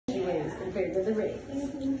compared to the ring.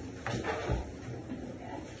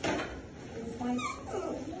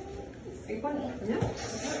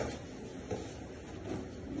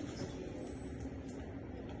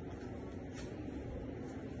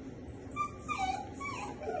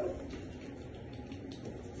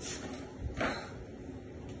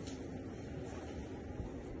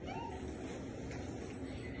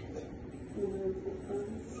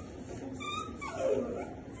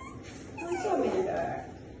 Yeah.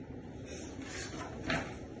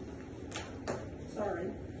 Sorry.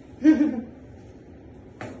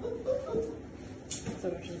 So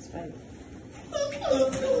much is fine.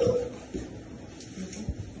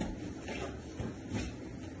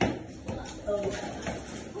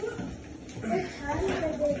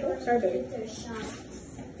 Sorry, baby.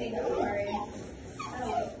 Don't worry.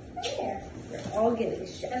 They're all getting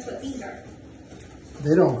shot. That's what these are.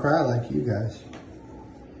 They don't cry like you guys.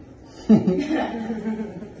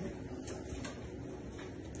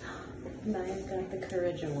 Nia's got the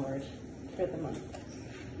Courage Award for the month.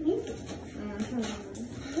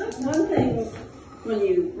 One thing, when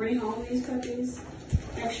you bring all these cookies,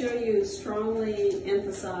 make sure you strongly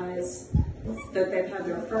emphasize that they've had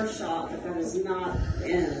their first shot, but that is not the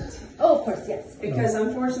end. Oh, of course, yes. Because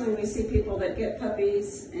unfortunately we see people that get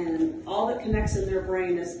puppies and all that connects in their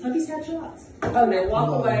brain is puppies had shots. Oh, And they walk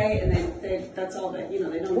away and they that's all that, they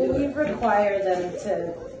don't Well, do we it. require them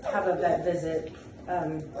to have a vet visit,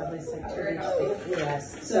 at least like 2 weeks.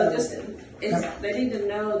 Yes. So they need to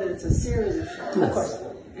know that it's a series of shots. Of course.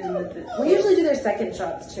 And that We usually do their second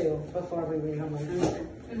shots too before we rehome them.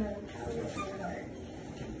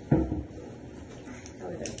 So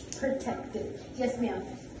they're protected. Yes, ma'am.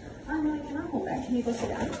 Oh no, I cannot hold that. Can you go sit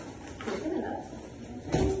down? Good enough.